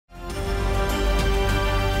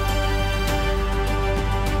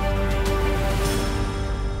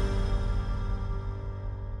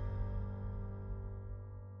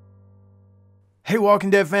Hey Walking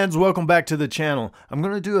Dead fans, welcome back to the channel. I'm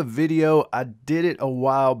going to do a video. I did it a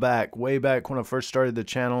while back, way back when I first started the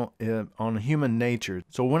channel on human nature.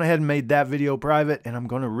 So I went ahead and made that video private, and I'm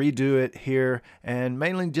going to redo it here, and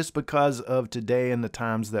mainly just because of today and the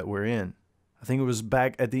times that we're in. I think it was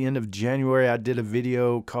back at the end of January, I did a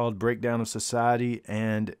video called Breakdown of Society,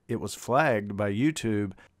 and it was flagged by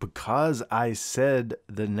YouTube because I said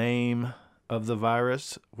the name of the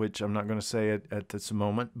virus, which I'm not going to say it at this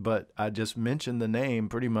moment, but I just mentioned the name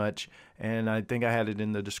pretty much, and I think I had it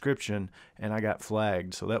in the description, and I got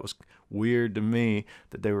flagged. So that was weird to me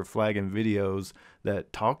that they were flagging videos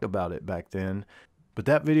that talked about it back then. But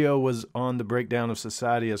that video was on the breakdown of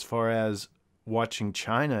society as far as watching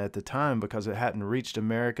China at the time, because it hadn't reached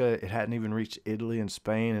America, it hadn't even reached Italy and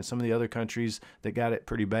Spain and some of the other countries that got it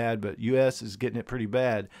pretty bad, but US is getting it pretty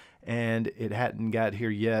bad, and it hadn't got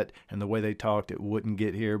here yet, and the way they talked, it wouldn't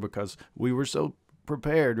get here because we were so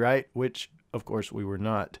prepared, right? Which of course we were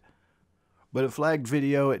not. But a flagged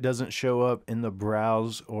video, it doesn't show up in the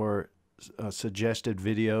browse or suggested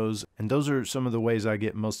videos, and those are some of the ways I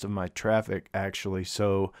get most of my traffic, actually.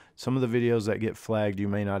 So some of the videos that get flagged you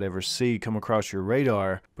may not ever see come across your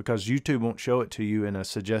radar because YouTube won't show it to you in a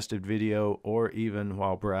suggested video or even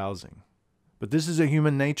while browsing. But this is a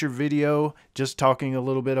human nature video, just talking a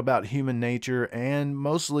little bit about human nature and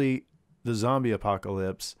mostly the zombie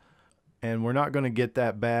apocalypse. And we're not going to get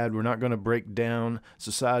that bad. We're not going to break down.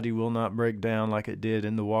 Society will not break down like it did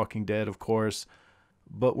in The Walking Dead, of course.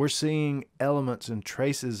 But we're seeing elements and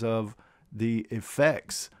traces of the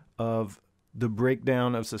effects of the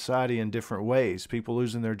breakdown of society in different ways. People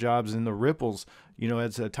losing their jobs and the ripples. You know,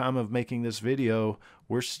 at the time of making this video,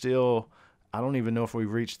 we're still, I don't even know if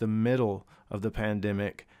we've reached the middle of the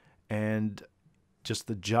pandemic, and just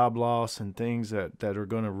the job loss and things that are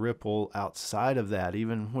going to ripple outside of that,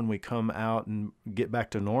 even when we come out and get back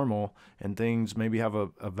to normal and things maybe have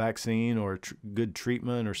a vaccine or good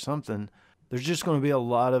treatment or something. There's just going to be a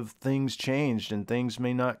lot of things changed, and things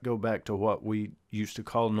may not go back to what we used to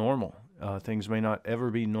call normal. Things may not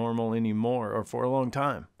ever be normal anymore, or for a long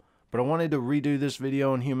time. But I wanted to redo this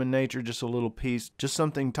video on human nature, just a little piece, just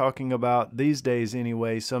something talking about these days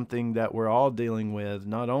anyway, something that we're all dealing with,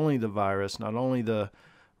 not only the virus, not only the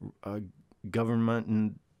government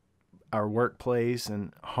and our workplace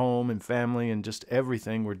and home and family and just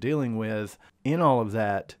everything we're dealing with. In all of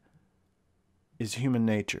that is human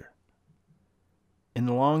nature. In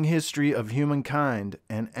the long history of humankind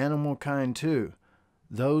and animal kind too,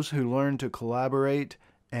 those who learn to collaborate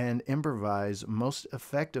and improvise most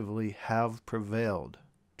effectively have prevailed.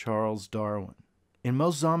 Charles Darwin. In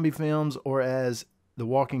most zombie films, or as The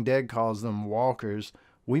Walking Dead calls them, walkers,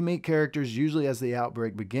 we meet characters usually as the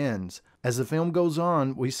outbreak begins. As the film goes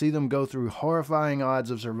on, we see them go through horrifying odds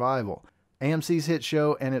of survival. AMC's hit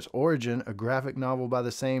show and its origin, a graphic novel by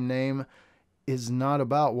the same name, is not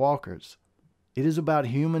about walkers. It is about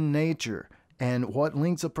human nature and what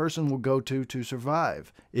lengths a person will go to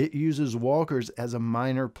survive. It uses walkers as a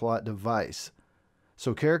minor plot device.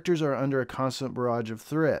 So characters are under a constant barrage of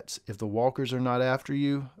threats. If the walkers are not after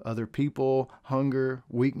you, other people, hunger,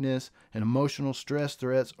 weakness, and emotional stress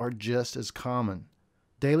threats are just as common.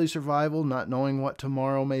 Daily survival, not knowing what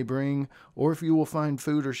tomorrow may bring, or if you will find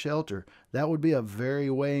food or shelter, that would be a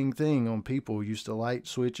very weighing thing on people used to light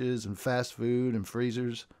switches and fast food and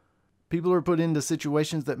freezers. People are put into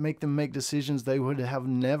situations that make them make decisions they would have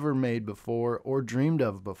never made before or dreamed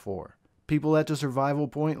of before. People at a survival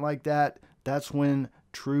point like that, that's when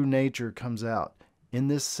true nature comes out. In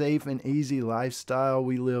this safe and easy lifestyle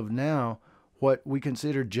we live now, what we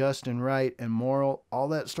consider just and right and moral, all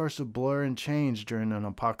that starts to blur and change during an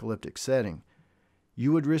apocalyptic setting.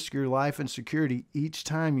 You would risk your life and security each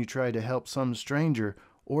time you try to help some stranger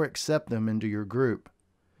or accept them into your group.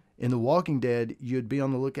 In The Walking Dead, you'd be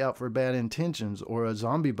on the lookout for bad intentions or a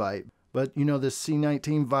zombie bite. But, you know, this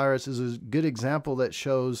C-19 virus is a good example that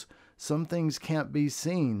shows some things can't be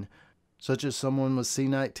seen, such as someone with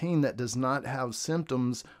C-19 that does not have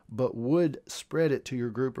symptoms but would spread it to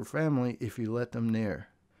your group or family if you let them near.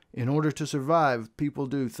 In order to survive, people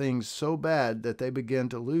do things so bad that they begin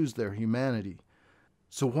to lose their humanity.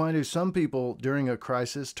 So why do some people during a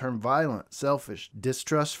crisis turn violent, selfish,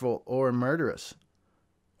 distrustful, or murderous,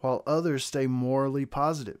 while others stay morally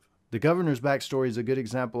positive? The governor's backstory is a good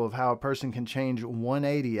example of how a person can change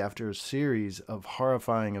 180 after a series of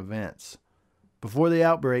horrifying events. Before the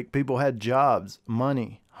outbreak, people had jobs,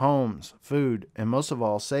 money, homes, food, and most of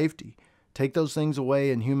all, safety. Take those things away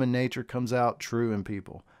and human nature comes out true in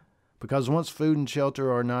people. Because once food and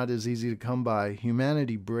shelter are not as easy to come by,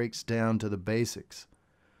 humanity breaks down to the basics.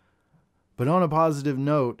 But on a positive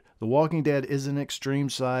note, The Walking Dead is an extreme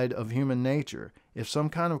side of human nature. if some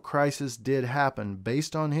kind of crisis did happen,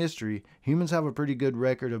 based on history, humans have a pretty good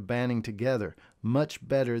record of banding together, much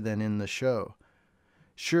better than in the show.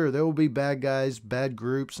 Sure, there will be bad guys, bad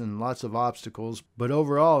groups, and lots of obstacles, but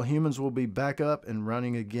overall, humans will be back up and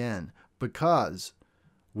running again, because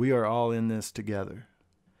we are all in this together.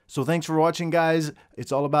 So thanks for watching, guys.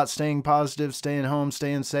 It's all about staying positive, staying home,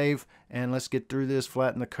 staying safe, and let's get through this,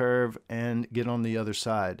 flatten the curve, and get on the other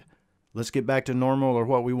side. Let's get back to normal, or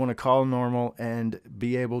what we want to call normal, and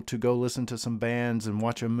be able to go listen to some bands and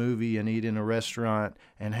watch a movie and eat in a restaurant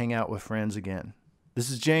and hang out with friends again. This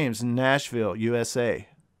is James in Nashville, USA.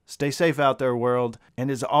 Stay safe out there, world,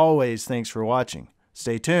 and as always, thanks for watching.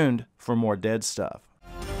 Stay tuned for more dead stuff.